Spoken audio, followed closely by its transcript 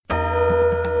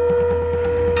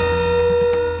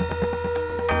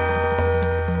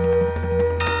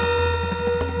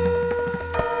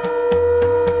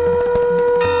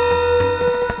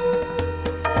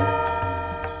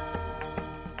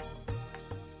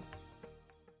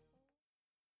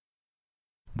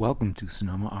Welcome to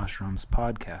Sonoma Ashram's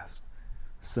podcast,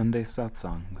 Sunday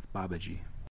Satsang with Babaji.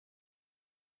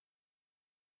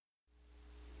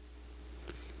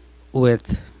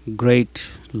 With great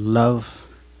love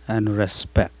and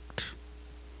respect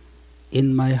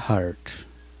in my heart,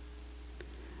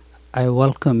 I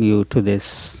welcome you to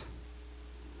this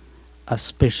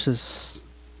auspicious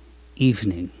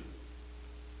evening.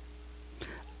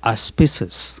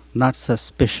 Auspicious, not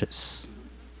suspicious.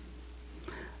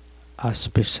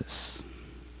 Auspicious.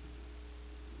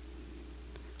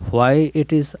 Why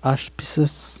it is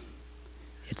auspicious?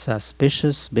 It's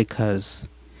auspicious because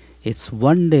it's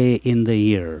one day in the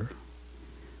year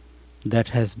that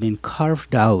has been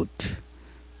carved out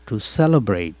to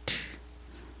celebrate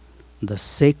the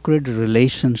sacred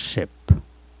relationship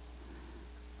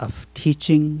of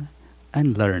teaching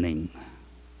and learning,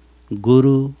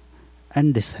 guru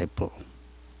and disciple.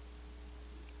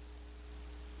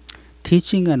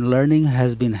 Teaching and learning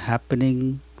has been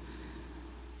happening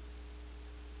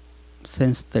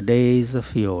since the days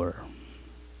of yore.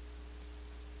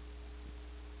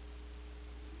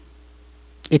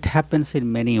 It happens in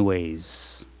many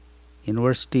ways.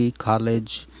 University,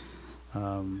 college,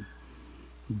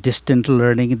 distant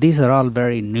learning, these are all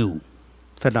very new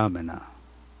phenomena.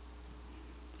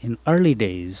 In early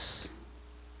days,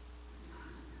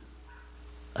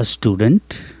 a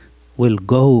student will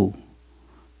go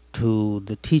to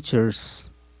the teacher's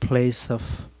place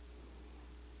of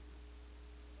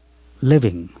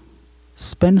living,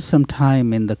 spend some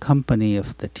time in the company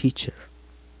of the teacher,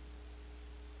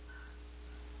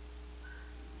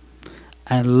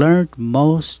 and learned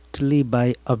mostly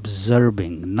by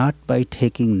observing, not by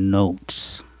taking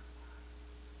notes.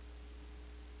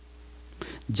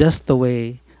 Just the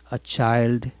way a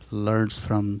child learns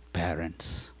from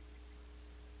parents.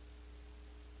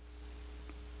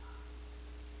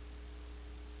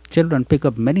 Children pick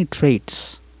up many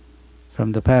traits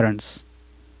from the parents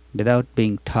without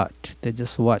being taught. They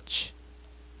just watch.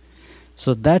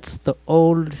 So that's the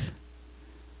old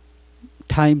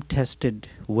time-tested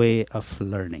way of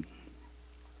learning.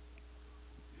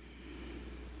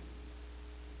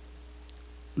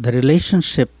 The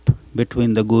relationship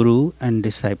between the guru and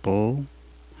disciple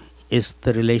is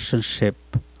the relationship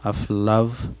of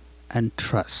love and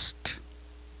trust.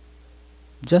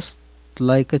 Just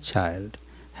like a child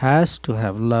has to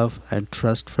have love and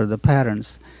trust for the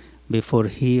parents before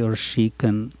he or she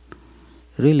can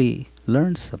really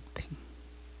learn something.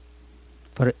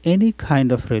 For any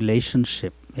kind of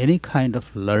relationship, any kind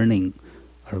of learning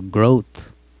or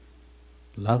growth,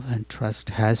 love and trust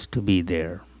has to be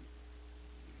there.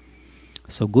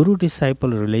 So guru-disciple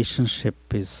relationship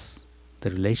is the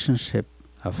relationship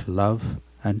of love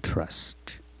and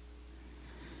trust.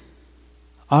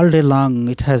 All day long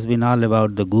it has been all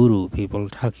about the guru, people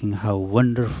talking how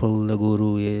wonderful the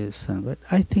guru is, but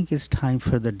I think it's time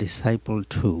for the disciple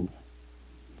too.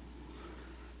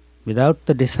 Without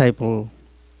the disciple,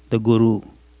 the guru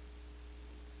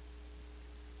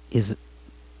is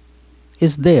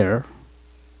there,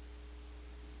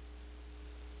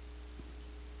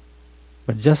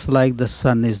 but just like the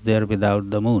sun is there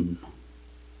without the moon.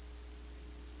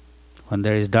 When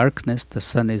there is darkness, the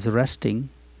sun is resting.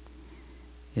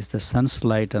 It's the sun's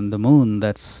light and the moon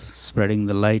that's spreading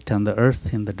the light on the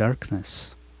earth in the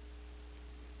darkness.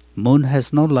 Moon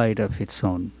has no light of its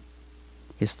own.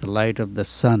 It's the light of the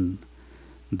sun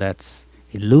that's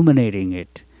illuminating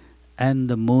it, and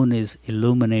the moon is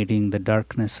illuminating the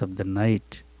darkness of the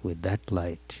night with that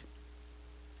light.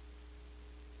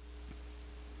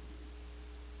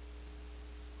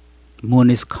 Moon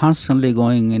is constantly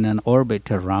going in an orbit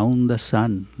around the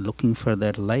sun, looking for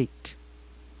that light.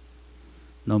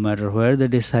 No matter where the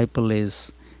disciple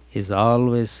is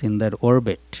always in that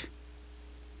orbit,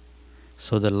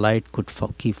 so the light could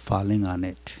keep falling on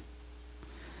it.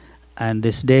 And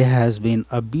this day has been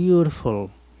a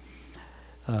beautiful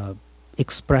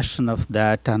expression of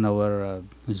that on our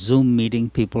Zoom meeting.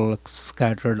 People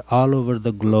scattered all over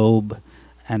the globe,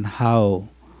 and how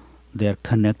they are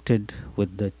connected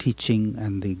with the teaching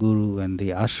and the guru and the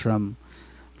ashram,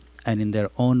 and in their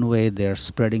own way they are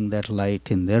spreading that light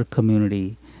in their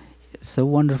community. It's a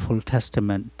wonderful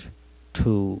testament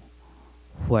to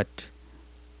what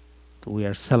we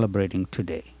are celebrating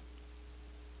today.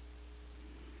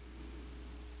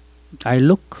 I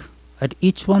look at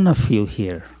each one of you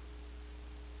here,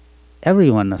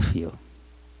 every one of you.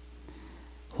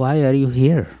 Why are you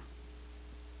here?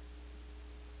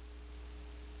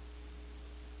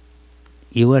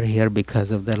 You are here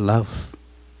because of the love.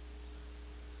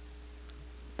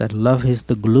 That love is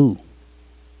the glue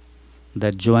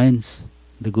that joins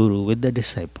the guru with the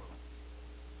disciple.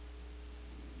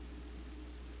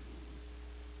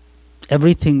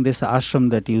 everything, this ashram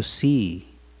that you see,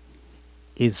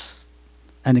 is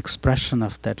an expression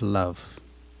of that love.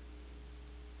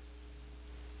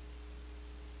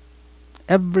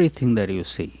 Everything that you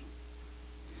see.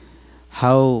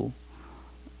 How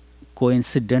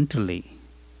coincidentally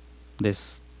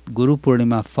this Guru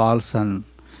Purnima falls on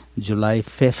July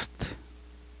 5th.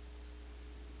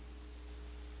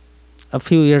 A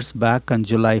few years back on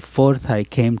July 4th, I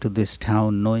came to this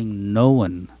town knowing no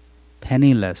one,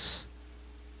 penniless,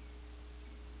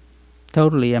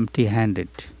 totally empty-handed,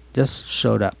 just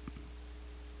showed up.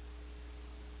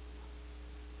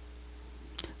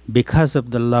 Because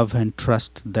of the love and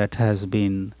trust that has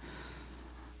been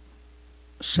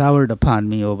showered upon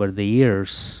me over the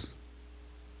years,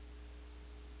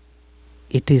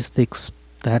 it is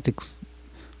that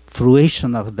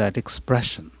fruition of that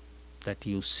expression that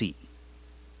you see.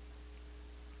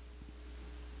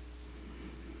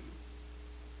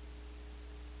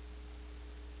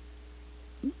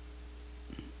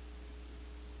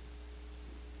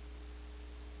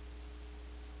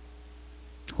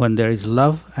 When there is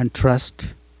love and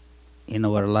trust in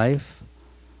our life,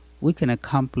 we can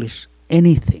accomplish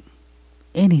anything,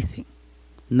 anything.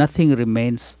 Nothing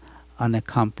remains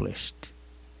unaccomplished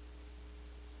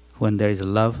when there is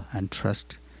love and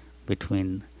trust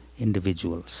between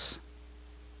individuals.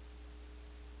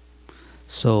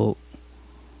 So,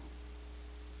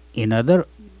 in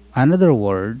another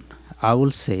word, I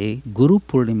will say Guru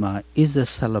Purnima is a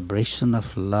celebration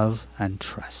of love and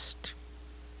trust.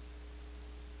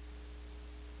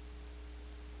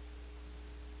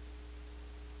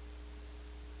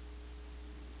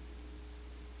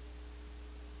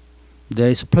 There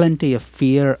is plenty of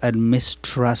fear and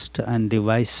mistrust and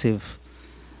divisive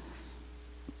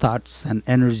thoughts and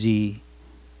energy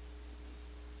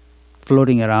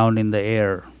floating around in the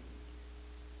air.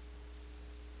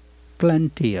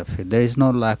 Plenty of it. There is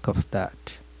no lack of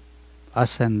that.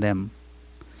 Us and them.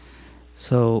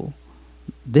 So,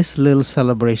 this little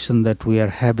celebration that we are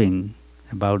having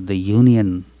about the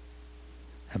union,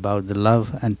 about the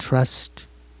love and trust,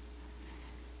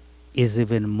 is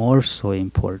even more so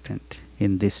important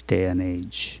in this day and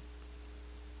age.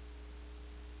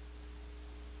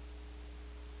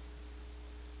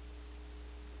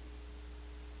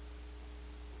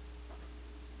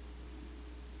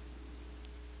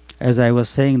 As I was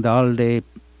saying, all day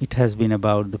it has been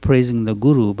about the praising the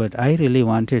Guru, but I really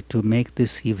wanted to make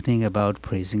this evening about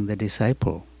praising the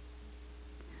disciple,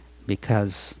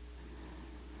 because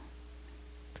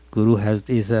Guru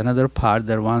is another part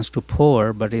that wants to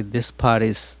pour, but if this part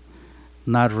is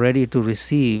not ready to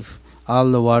receive, all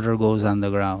the water goes on the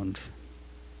ground,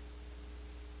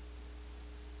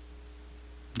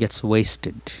 gets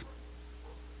wasted.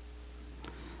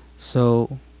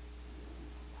 So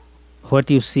what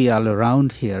you see all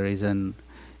around here is an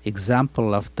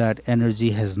example of that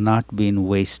energy has not been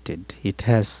wasted. It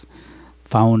has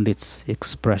found its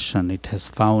expression, it has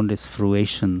found its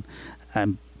fruition,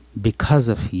 because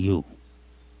of you.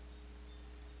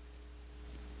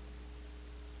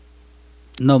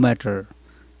 No matter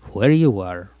where you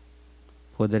are,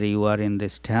 whether you are in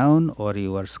this town or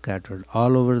you are scattered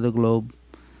all over the globe,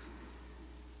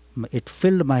 it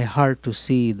filled my heart to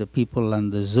see the people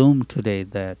on the Zoom today,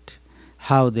 that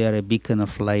how they are a beacon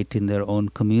of light in their own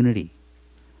community.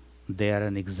 They are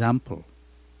an example.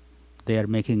 They are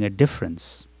making a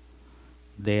difference.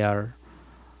 They are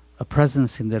a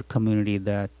presence in their community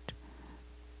that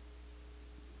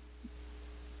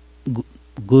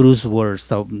Guru's words,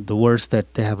 the words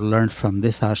that they have learned from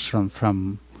this ashram,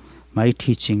 from my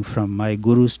teaching, from my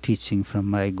Guru's teaching, from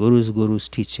my Guru's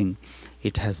teaching,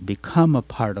 it has become a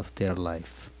part of their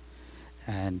life.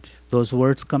 And those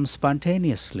words come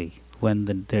spontaneously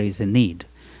when there is a need.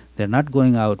 They're not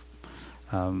going out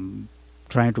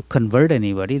trying to convert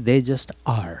anybody, they just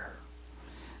are.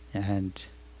 And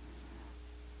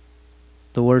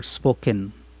the words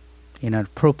spoken in an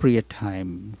appropriate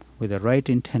time with the right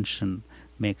intention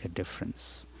make a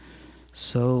difference.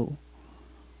 So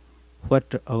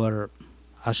what our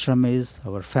ashram is,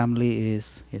 our family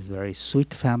is a very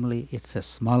sweet family. It's a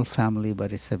small family,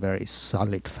 but it's a very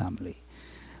solid family,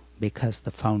 because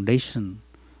the foundation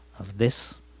of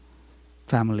this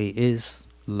family is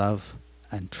love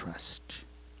and trust.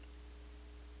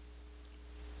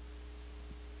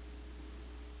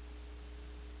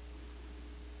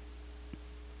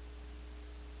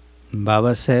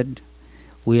 Baba said,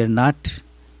 we are not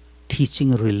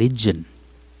teaching religion.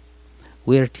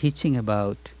 We are teaching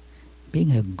about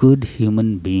being a good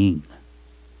human being.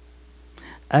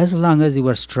 As long as you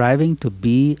are striving to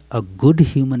be a good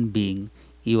human being,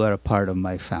 you are a part of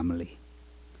my family.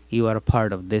 You are a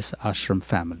part of this ashram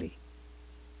family.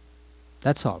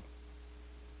 That's all.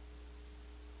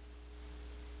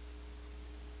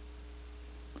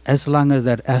 As long as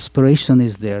that aspiration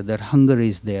is there, that hunger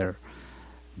is there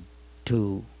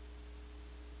to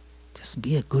just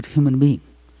be a good human being,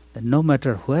 that no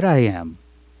matter where I am,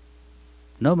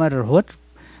 no matter what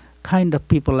kind of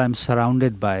people I'm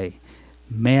surrounded by,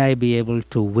 may I be able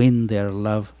to win their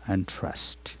love and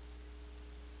trust.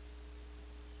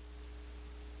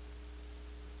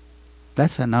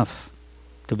 That's enough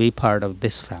to be part of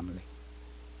this family.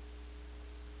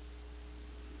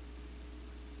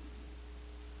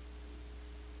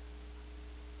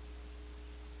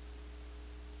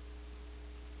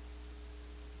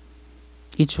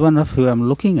 Each one of you I'm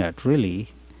looking at, really,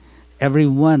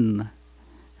 everyone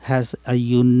has a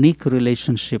unique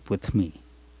relationship with me.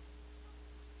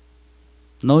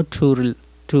 No two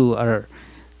are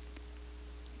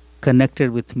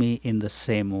connected with me in the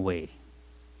same way.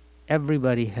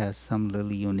 Everybody has some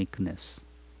little uniqueness.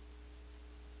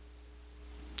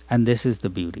 And this is the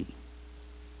beauty.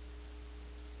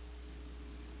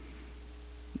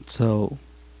 So,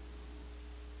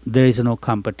 there is no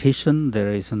competition, there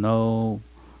is no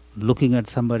looking at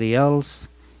somebody else.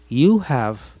 You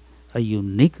have a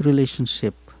unique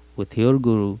relationship with your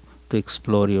Guru to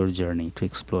explore your journey, to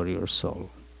explore your soul.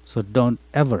 So don't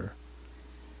ever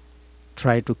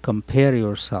try to compare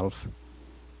yourself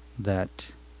that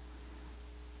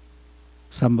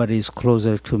somebody is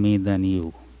closer to me than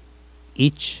you.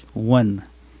 Each one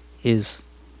is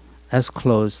as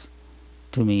close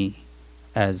to me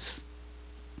as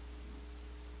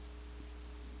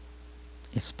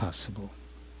is possible.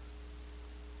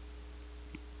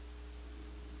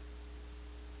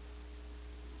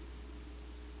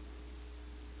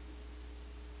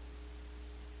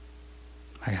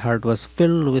 My heart was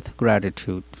filled with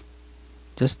gratitude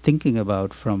just thinking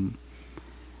about from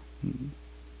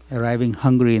arriving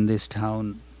hungry in this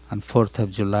town on 4th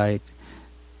of July a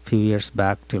few years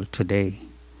back till today.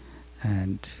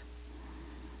 And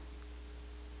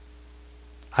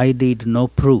I need no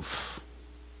proof.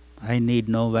 I need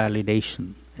no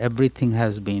validation. Everything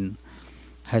has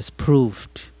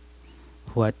proved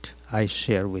what I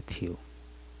share with you.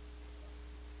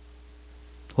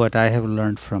 What I have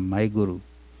learned from my Guru,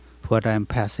 what I am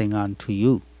passing on to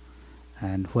you,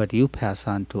 and what you pass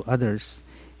on to others,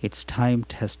 it's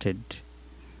time-tested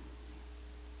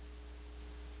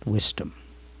wisdom.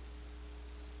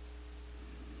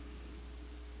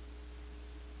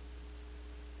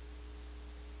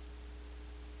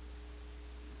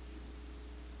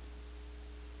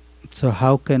 So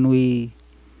how can we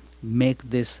make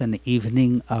this an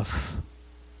evening of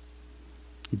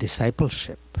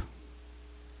discipleship?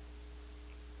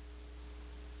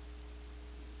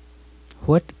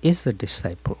 What is a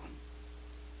disciple?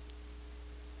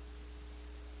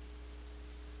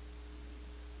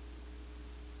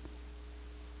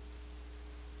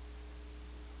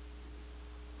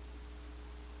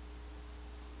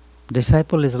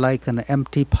 Disciple is like an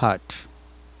empty pot,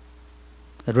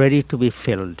 ready to be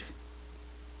filled.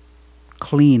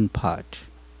 Clean pot.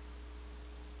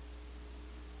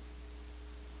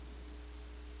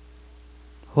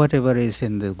 Whatever is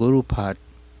in the Guru pot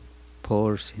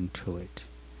pours into it.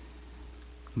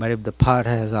 But if the pot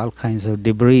has all kinds of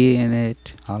debris in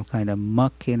it, all kind of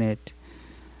muck in it,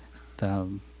 the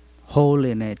hole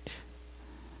in it,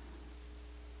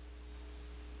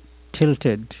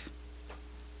 tilted,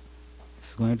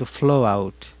 it's going to flow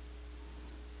out.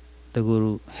 The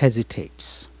Guru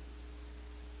hesitates.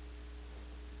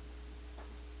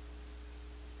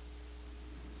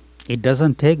 It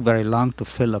doesn't take very long to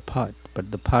fill a pot,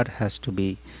 but the pot has to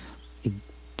be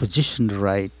positioned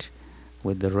right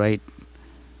with the right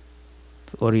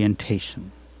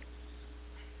orientation.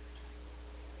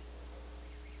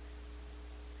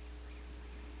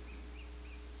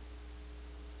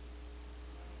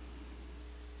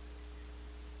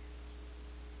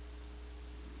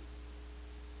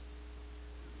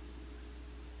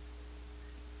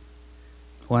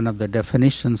 One of the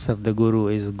definitions of the Guru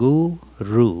is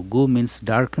Guru. Gu means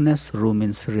darkness, Ru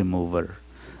means remover.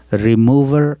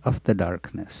 Remover of the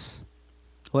darkness.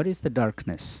 What is the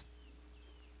darkness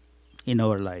in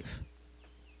our life?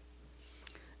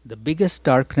 The biggest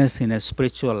darkness in a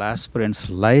spiritual aspirant's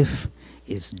life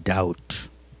is doubt.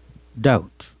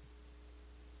 Doubt.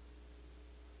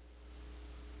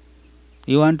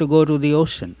 You want to go to the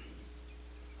ocean.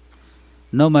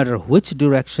 No matter which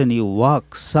direction you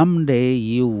walk, someday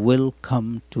you will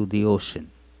come to the ocean.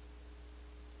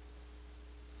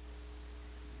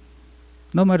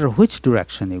 No matter which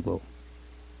direction you go,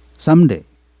 someday,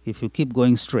 if you keep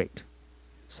going straight,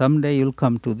 someday you'll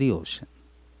come to the ocean.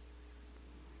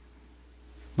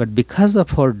 But because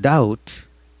of our doubt,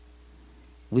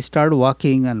 we start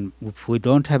walking, and if we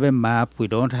don't have a map,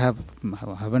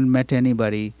 haven't met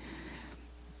anybody,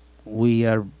 we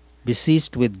are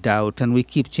besieged with doubt, and we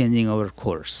keep changing our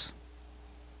course.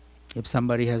 If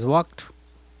somebody has walked,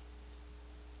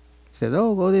 says,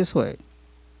 "Oh, go this way,"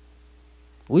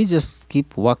 we just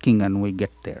keep walking and we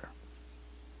get there.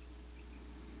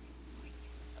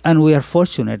 And we are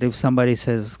fortunate if somebody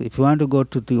says, if you want to go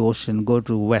to the ocean, go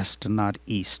to west, not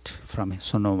east from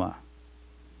Sonoma.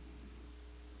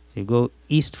 You go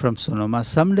east from Sonoma,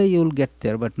 someday you will get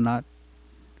there, but not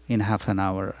in half an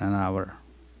hour, an hour.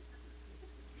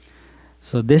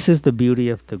 So this is the beauty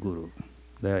of the Guru.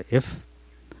 If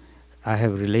I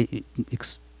have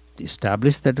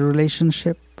established that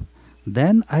relationship,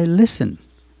 then I listen.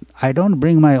 I don't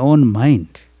bring my own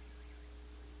mind.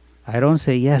 I don't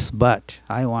say, yes, but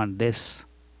I want this.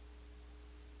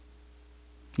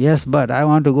 Yes, but I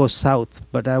want to go south,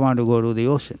 but I want to go to the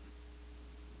ocean.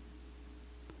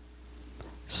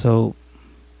 So,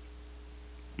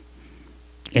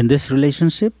 in this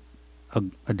relationship,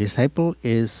 a disciple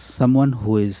is someone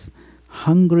who is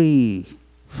hungry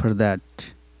for that,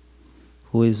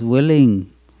 who is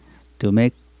willing to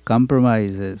make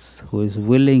compromises, who is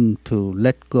willing to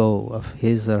let go of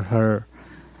his or her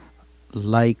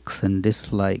likes and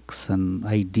dislikes and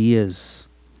ideas.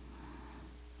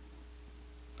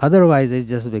 Otherwise, it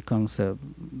just becomes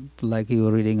like you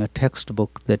are reading a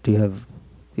textbook that you have.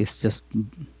 It's just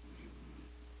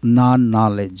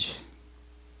non-knowledge.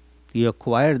 You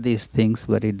acquire these things,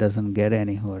 but it doesn't get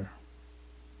anywhere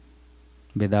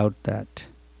without that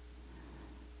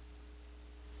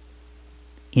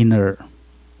inner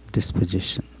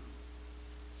disposition.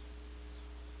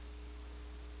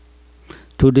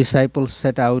 Two disciples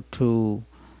set out to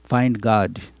find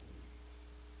God.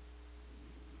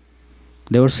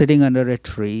 They were sitting under a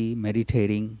tree,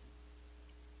 meditating.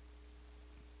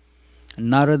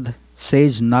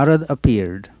 Sage Narad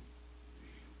appeared.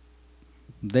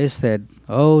 They said,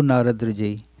 "Oh,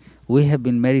 Naradraji, we have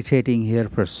been meditating here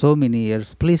for so many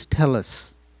years. Please tell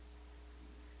us,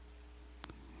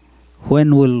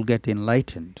 when we'll get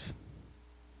enlightened?"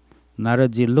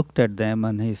 Naradji looked at them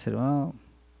and he said, "Oh,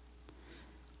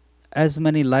 as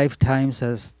many lifetimes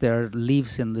as there are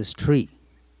leaves in this tree."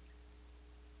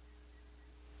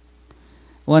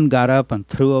 One got up and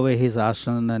threw away his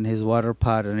asana and his water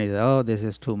pot, and he said, "Oh, this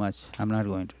is too much. I'm not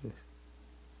going to do this."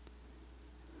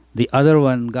 The other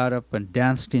one got up and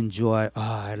danced in joy.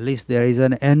 At least there is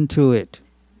an end to it.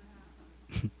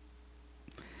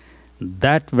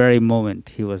 That very moment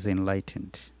he was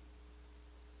enlightened.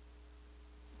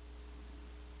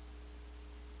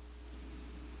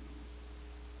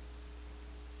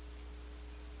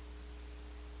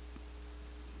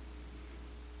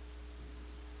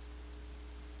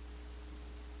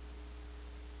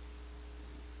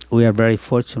 We are very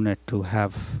fortunate to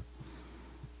have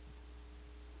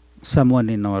someone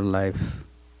in our life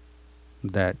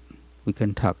that we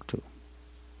can talk to,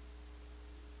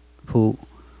 who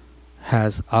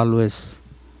has always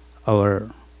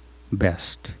our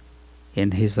best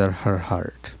in his or her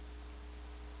heart.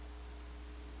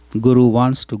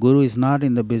 Guru is not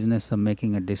in the business of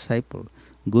making a disciple.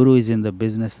 Guru is in the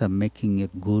business of making a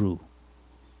guru.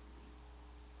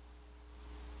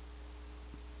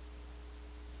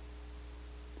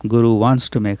 Guru wants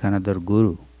to make another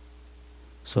guru.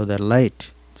 So the light,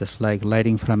 just like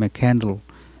lighting from a candle,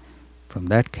 from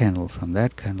that candle,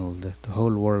 the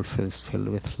whole world is filled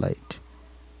with light.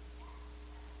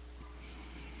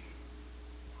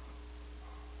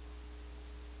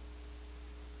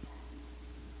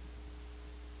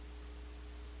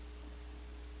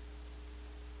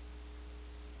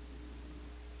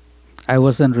 I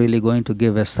wasn't really going to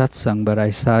give a satsang, but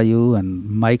I saw you and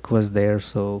Mike was there,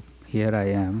 so here I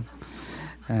am.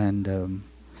 And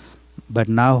but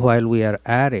now, while we are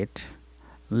at it,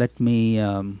 let me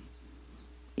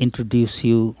introduce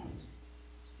you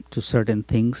to certain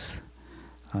things.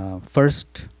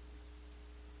 First,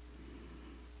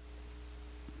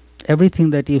 everything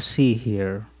that you see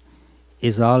here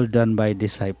is all done by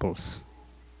disciples.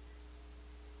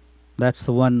 That's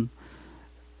the one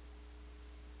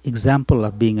example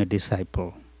of being a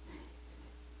disciple,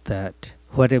 that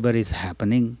whatever is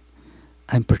happening,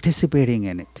 I'm participating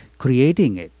in it,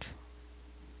 creating it.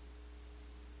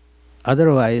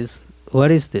 Otherwise, what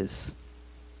is this?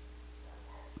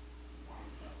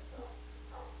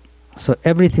 So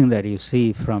everything that you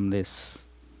see, from this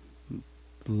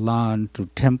lawn to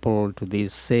temple to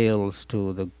these sails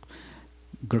to the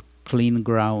clean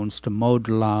grounds to mowed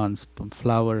lawns,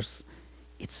 flowers,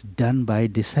 it's done by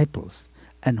disciples.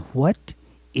 And what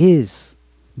is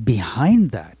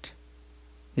behind that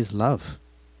is love.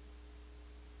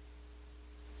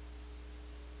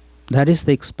 That is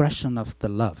the expression of the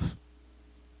love.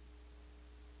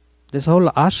 This whole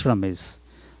ashram is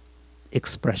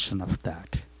expression of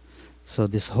that. So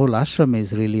this whole ashram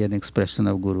is really an expression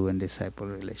of guru and disciple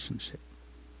relationship.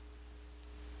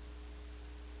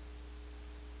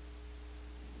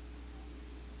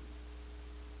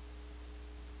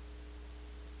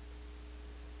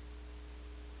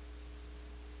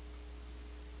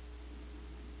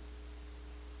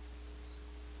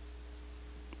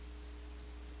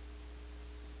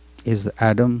 Is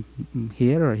Adam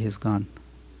here or he's gone?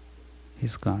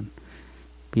 He's gone.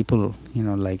 People,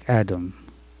 like Adam,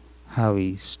 how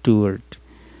he steward.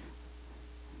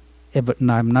 But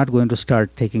now I'm not going to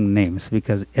start taking names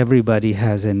because everybody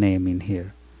has a name in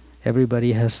here.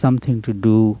 Everybody has something to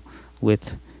do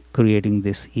with creating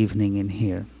this evening in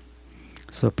here.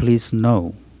 So please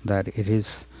know that it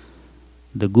is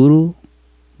the Guru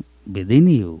within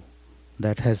you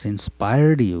that has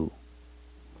inspired you,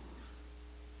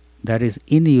 that is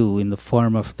in you in the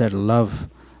form of that love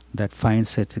that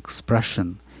finds its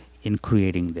expression in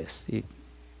creating this.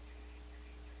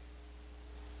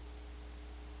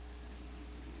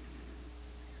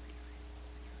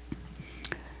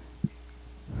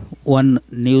 One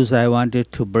news I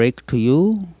wanted to break to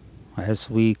you as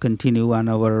we continue on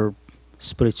our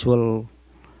spiritual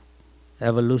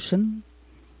evolution.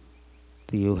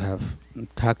 You have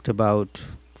talked about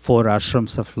 4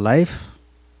 ashrams of life.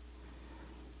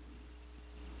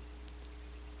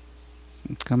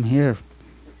 Come here.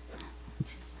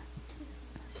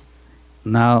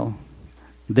 Now,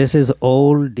 this is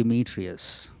old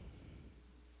Demetrius.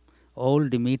 Old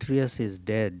Demetrius is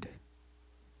dead.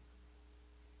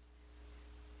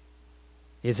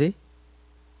 Is he?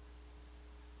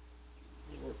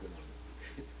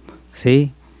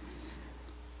 See?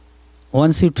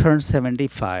 Once you turn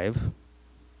 75,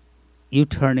 you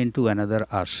turn into another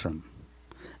ashram.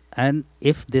 And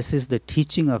if this is the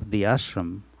teaching of the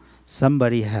ashram,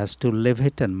 somebody has to live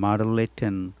it and model it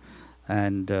and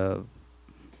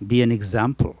be an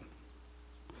example.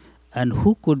 And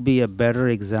who could be a better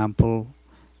example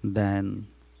than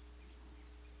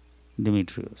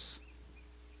Demetrius?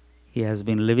 He has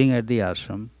been living at the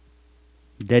ashram,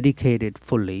 dedicated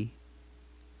fully.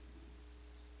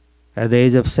 At the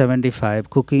age of 75,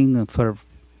 cooking for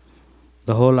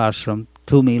the whole ashram,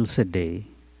 2 meals a day.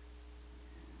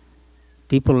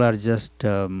 People are just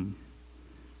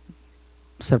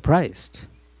surprised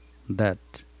that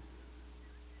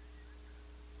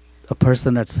a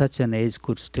person at such an age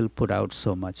could still put out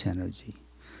so much energy.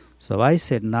 So I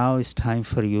said, now it's time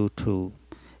for you to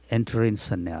enter in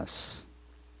sannyas.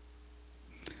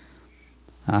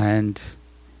 And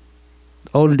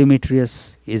old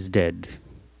Demetrius is dead.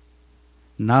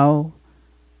 Now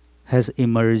has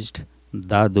emerged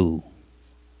Dadu.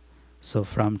 So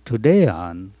from today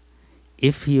on,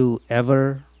 if you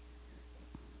ever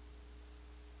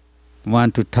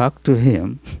want to talk to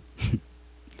him,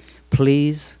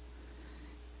 please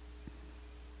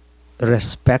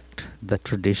respect the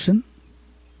tradition.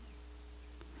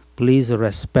 Please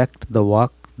respect the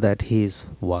walk that he is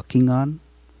walking on.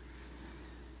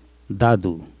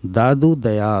 Dadu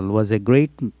Dayal was a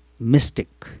great mystic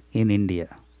in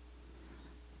India.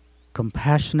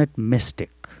 Compassionate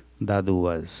mystic Dadu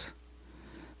was.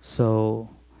 So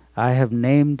I have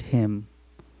named him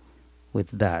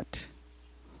with that.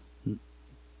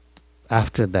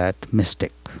 After that,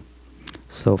 mystic.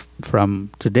 So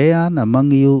from today on,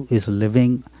 among you is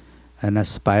living an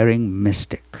aspiring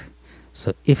mystic.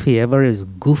 So if he ever is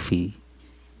goofy,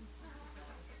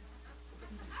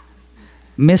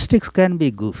 mystics can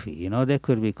be goofy, they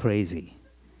could be crazy.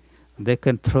 They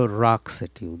can throw rocks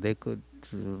at you. They could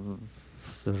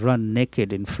run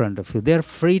naked in front of you. They're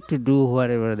free to do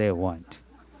whatever they want.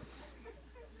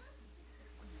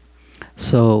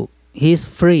 So he's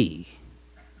free.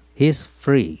 He's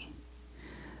free.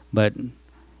 But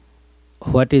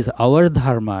what is our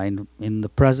dharma in the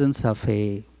presence of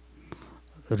a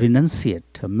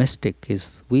renunciate, a mystic,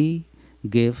 is we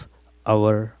give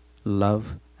our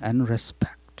love and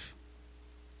respect.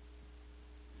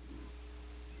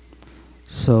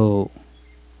 So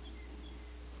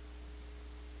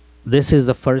this is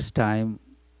the first time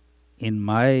in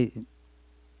my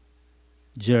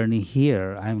journey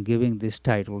here I am giving this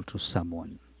title to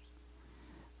someone.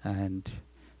 And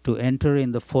to enter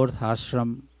in the 4th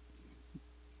ashram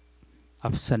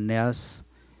of sannyas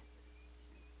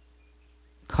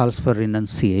calls for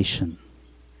renunciation.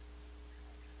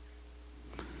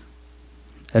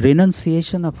 A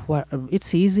renunciation of what?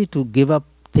 It's easy to give up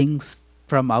things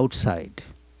from outside.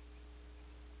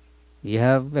 You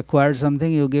have acquired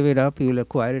something, you give it up, you will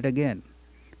acquire it again.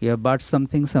 You have bought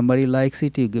something, somebody likes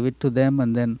it, you give it to them,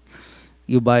 and then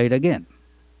you buy it again.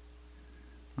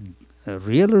 A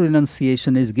real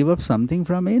renunciation is give up something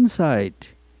from inside.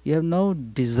 You have no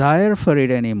desire for it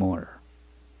anymore.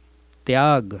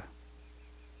 Tyag.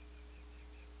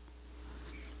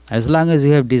 As long as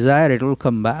you have desire, it will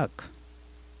come back.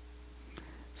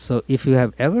 So if you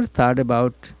have ever thought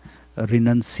about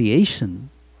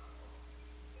renunciation,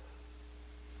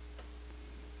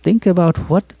 think about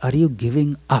what are you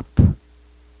giving up.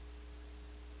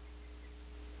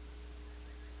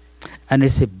 And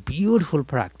it's a beautiful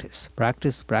practice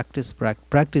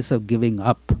of giving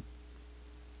up.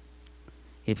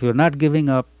 If you're not giving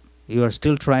up, you are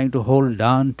still trying to hold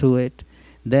on to it,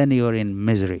 then you are in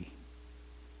misery.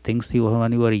 Things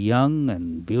when you were young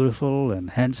and beautiful and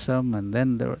handsome, and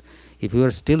then if you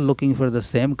are still looking for the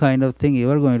same kind of thing,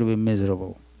 you are going to be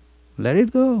miserable. Let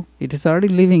it go. It is already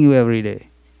leaving you every day.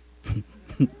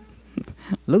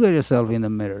 Look at yourself in the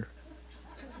mirror.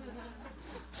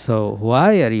 So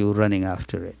why are you running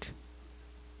after it?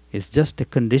 It's just a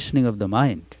conditioning of the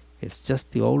mind. It's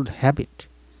just the old habit.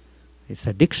 It's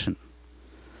addiction.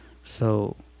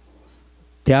 So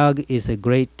Tyag is a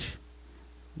great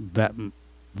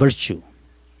virtue.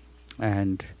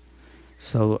 And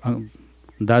so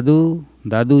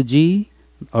Daduji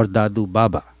or Dadu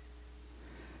Baba.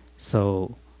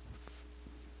 So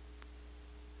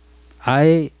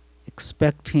I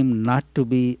expect him not to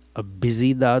be a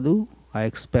busy Dadu. I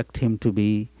expect him to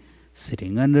be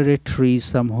sitting under a tree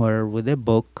somewhere with a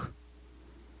book,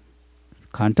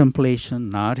 contemplation,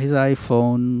 not his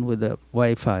iPhone with a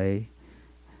Wi-Fi.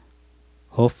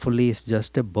 Hopefully it's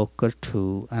just a book or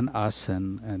two, an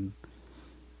asana, and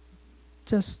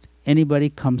just anybody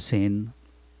comes in,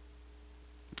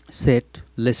 sit,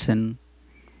 listen,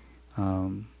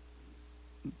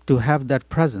 to have that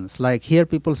presence. Like here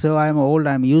people say, oh, I'm old,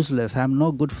 I'm useless, I'm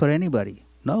no good for anybody.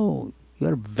 No, you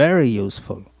are very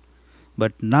useful.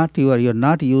 But you're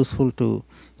not useful to,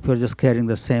 if you're just carrying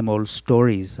the same old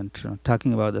stories and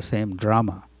talking about the same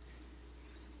drama.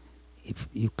 If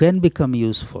you can become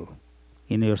useful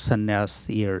in your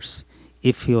sannyas years,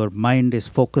 if your mind is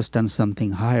focused on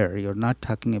something higher, you're not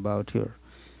talking about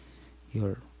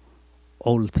your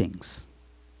old things.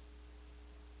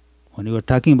 When you are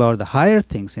talking about the higher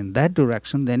things in that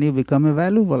direction, then you become a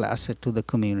valuable asset to the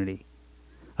community.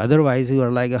 Otherwise, you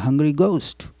are like a hungry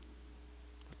ghost,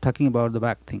 talking about the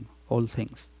back thing, old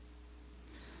things.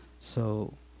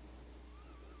 So,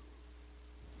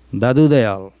 Dadu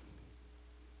Dayal,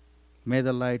 may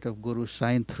the light of Guru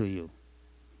shine through you.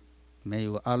 May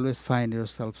you always find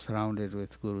yourself surrounded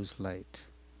with Guru's light.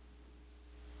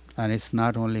 And it's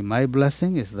not only my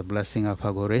blessing, it's the blessing of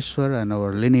Agoreshwar and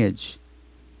our lineage.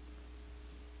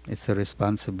 It's a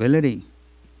responsibility.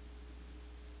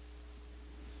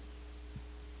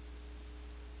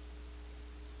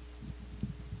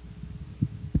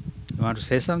 You want to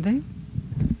say something?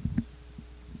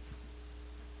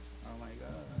 Oh my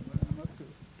God, what am I up to?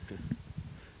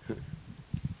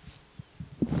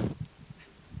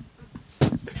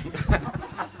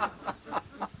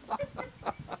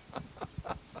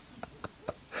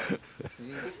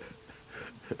 See,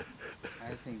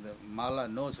 I think the Mala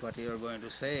knows what you are going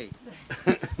to say.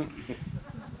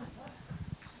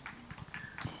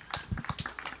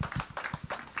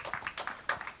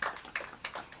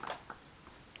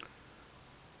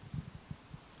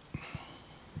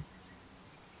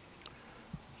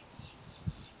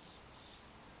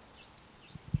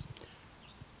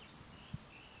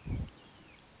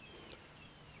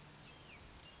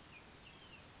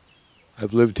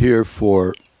 I've lived here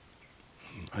for,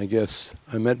 I guess,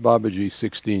 I met Babaji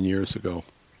 16 years ago.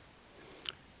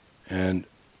 And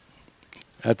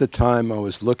at the time I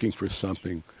was looking for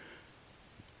something,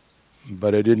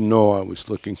 but I didn't know I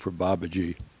was looking for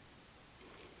Babaji.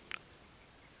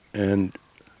 And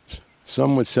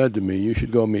someone said to me, you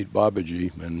should go meet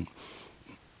Babaji. And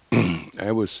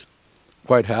I was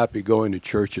quite happy going to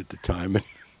church at the time. And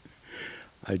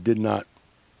I did not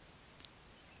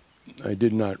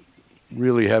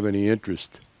really have any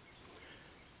interest.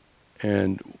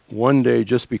 And one day,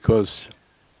 just because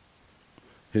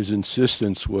his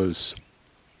insistence was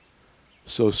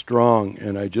so strong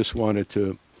and I just wanted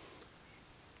to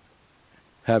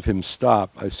have him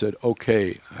stop, I said,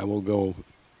 okay, I will go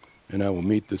and I will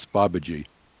meet this Babaji.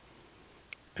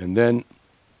 And then,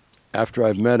 after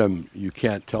I've met him, you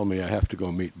can't tell me I have to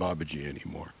go meet Babaji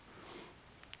anymore.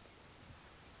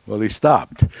 Well, he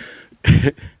stopped.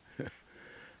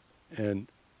 And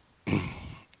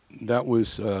that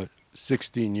was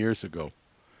 16 years ago.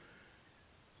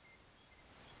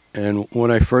 And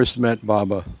when I first met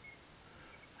Baba,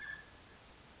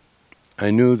 I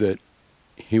knew that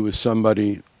he was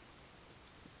somebody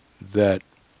that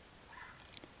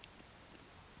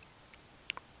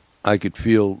I could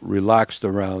feel relaxed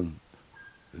around,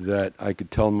 that I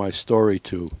could tell my story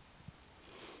to.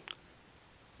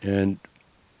 And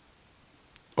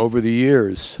over the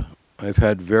years, I've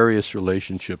had various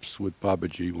relationships with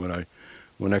Babaji.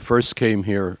 When I first came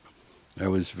here, I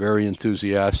was very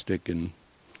enthusiastic and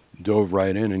dove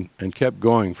right in and kept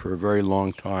going for a very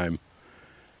long time.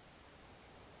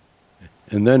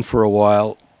 And then for a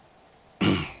while,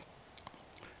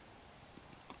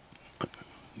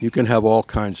 you can have all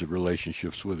kinds of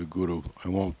relationships with a guru. I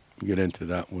won't get into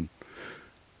that one.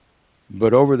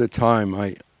 But over the time,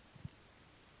 I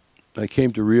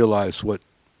came to realize what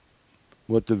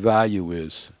the value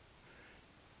is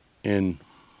in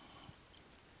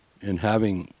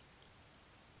having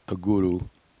a guru.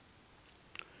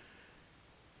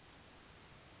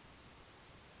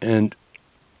 And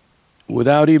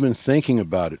without even thinking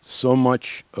about it, so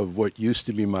much of what used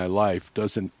to be my life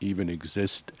doesn't even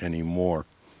exist anymore.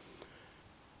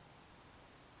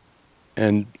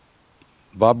 And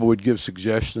Baba would give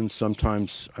suggestions.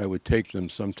 Sometimes I would take them,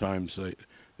 sometimes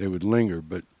they would linger.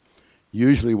 But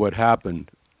usually what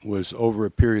happened was, over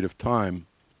a period of time,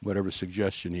 whatever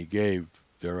suggestion he gave,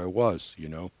 there I was,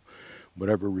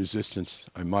 whatever resistance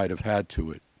I might have had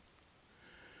to it.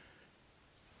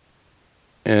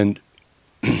 And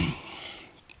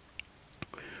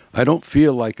I don't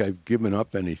feel like I've given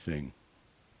up anything.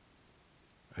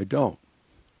 I don't.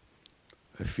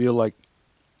 I feel like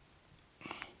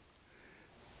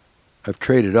I've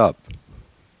traded up,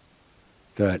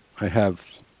 that I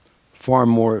have far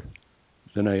more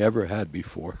than I ever had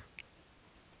before.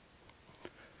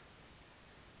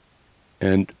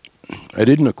 And I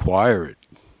didn't acquire it.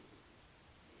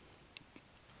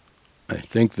 I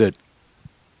think that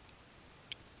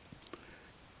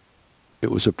it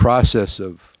was a process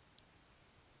of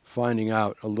finding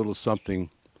out a little something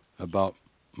about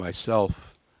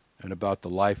myself and about the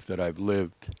life that I've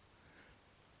lived.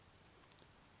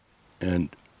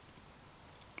 And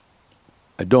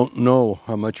I don't know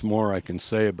how much more I can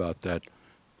say about that,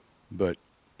 but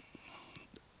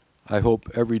I hope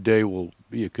every day will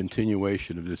be a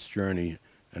continuation of this journey,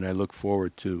 and I look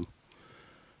forward to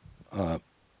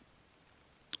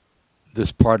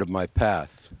this part of my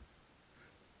path.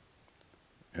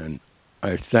 And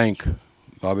I thank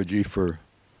Babaji for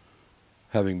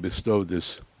having bestowed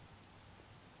this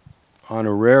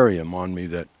honorarium on me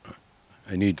that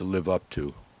I need to live up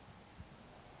to.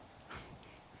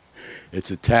 It's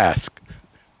a task.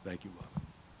 Thank you, Baba.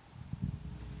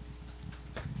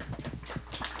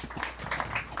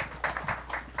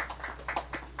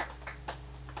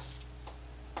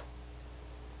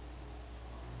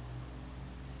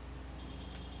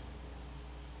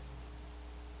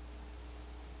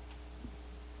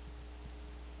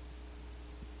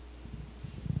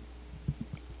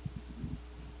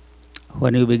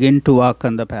 When you begin to walk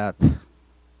on the path,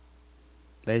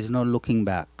 there is no looking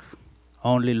back,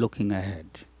 only looking ahead.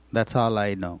 That's all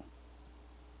I know.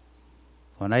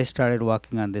 When I started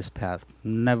walking on this path,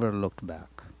 never looked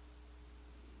back.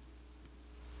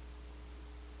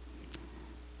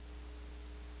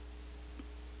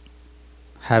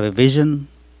 Have a vision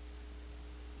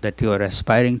that you are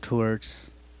aspiring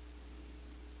towards,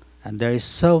 and there is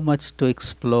so much to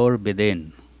explore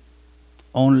within,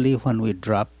 only when we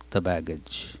drop the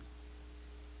baggage.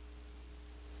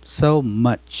 So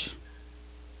much.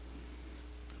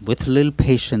 With little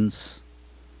patience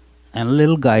and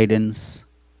little guidance,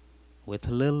 with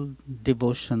little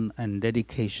devotion and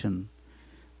dedication,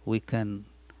 we can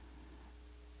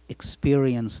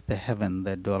experience the heaven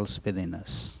that dwells within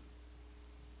us.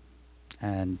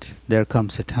 And there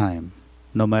comes a time,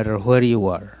 no matter where you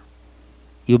are,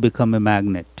 you become a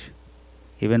magnet.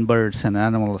 Even birds and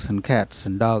animals and cats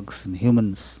and dogs and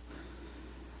humans,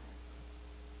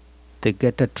 they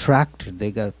get attracted,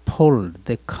 they get pulled,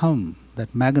 they come.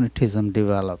 That magnetism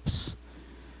develops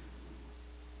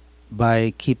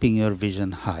by keeping your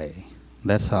vision high.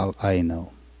 That's all I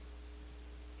know.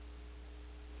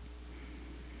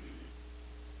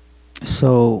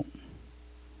 So,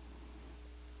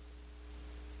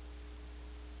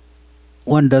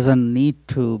 one doesn't need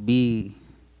to be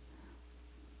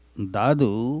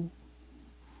Dadu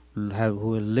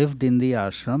who lived in the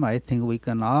ashram. I think we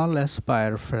can all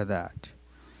aspire for that.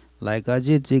 Like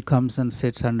Ajit ji comes and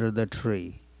sits under the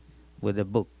tree with a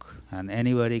book, and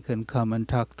anybody can come and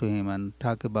talk to him and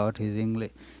talk about his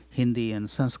English, Hindi and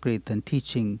Sanskrit and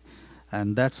teaching,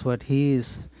 and that's what he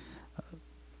is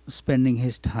spending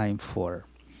his time for.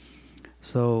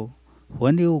 So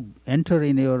when you enter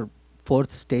in your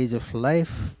fourth stage of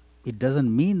life, it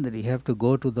doesn't mean that you have to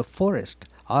go to the forest.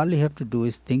 All you have to do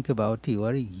is think about you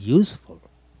are useful.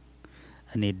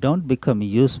 And you don't become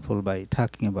useful by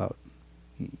talking about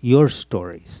your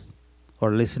stories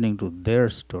or listening to their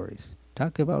stories.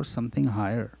 Talk about something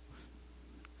higher.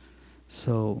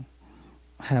 So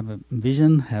have a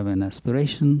vision, have an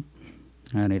aspiration,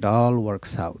 and it all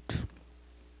works out.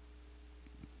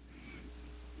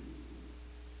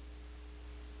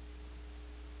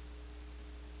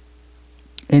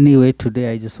 Anyway,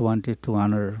 today I just wanted to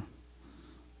honor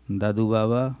Dadu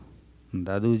Baba,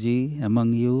 Daduji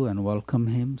among you and welcome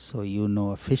him so you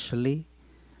know officially.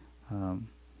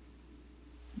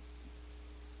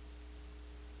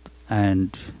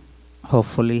 And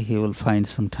hopefully he will find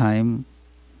some time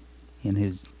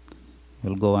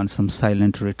we'll go on some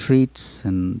silent retreats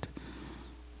and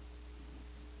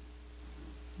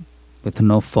with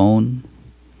no phone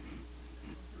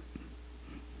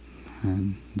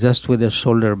and just with a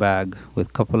shoulder bag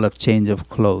with couple of change of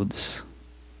clothes.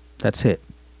 That's it.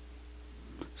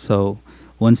 So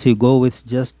once you go with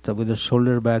just with a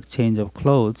shoulder bag change of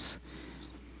clothes,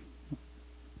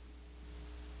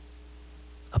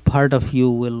 a part of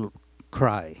you will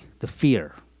cry, the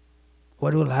fear.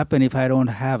 What will happen if I don't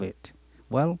have it?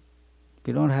 Well, if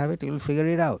you don't have it, you'll figure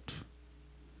it out.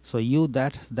 So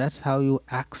that's how you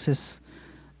access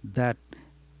that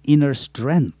inner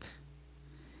strength.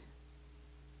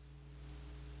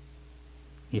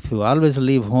 If you always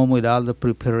leave home with all the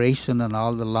preparation and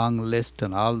all the long list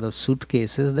and all the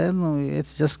suitcases, then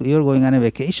it's just you're going on a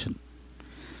vacation.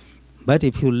 But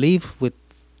if you leave with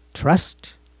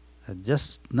trust,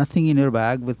 just nothing in your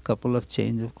bag with couple of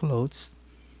change of clothes,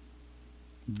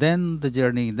 then the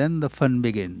journey, then the fun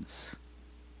begins.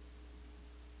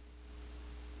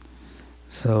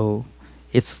 So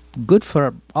it's good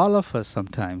for all of us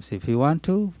sometimes. If you want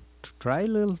to, try a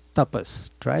little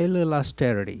tapas, try a little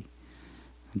austerity.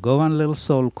 Go on a little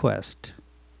soul quest.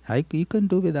 You can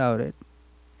do without it.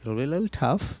 It'll be a little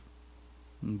tough,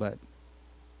 but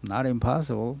not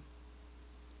impossible.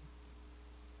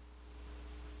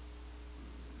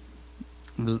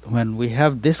 When we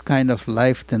have this kind of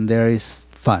life, then there is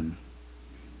fun.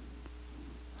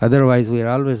 Otherwise, we are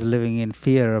always living in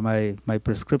fear. My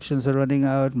prescriptions are running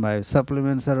out, my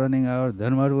supplements are running out,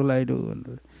 then what will I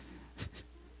do?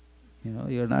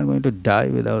 You're not going to die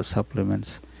without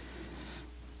supplements.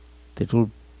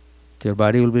 Your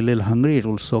body will be a little hungry, it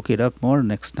will soak it up more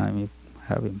next time you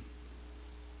have him.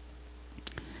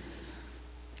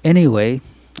 Anyway,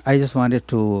 I just wanted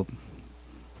to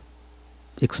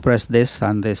express this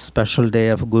on this special day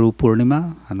of Guru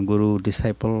Purnima and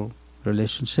Guru-disciple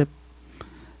relationship.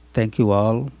 Thank you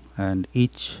all, and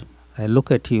I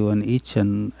look at you and each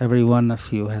and every one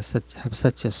of you have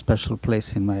such a special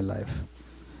place in my life.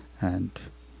 And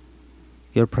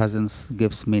your presence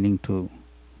gives meaning to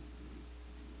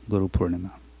Guru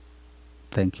Purnima.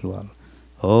 Thank you all.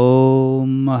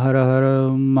 Om Hara Hara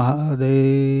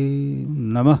Mahadev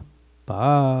Namah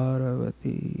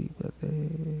Parvati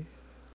Pate.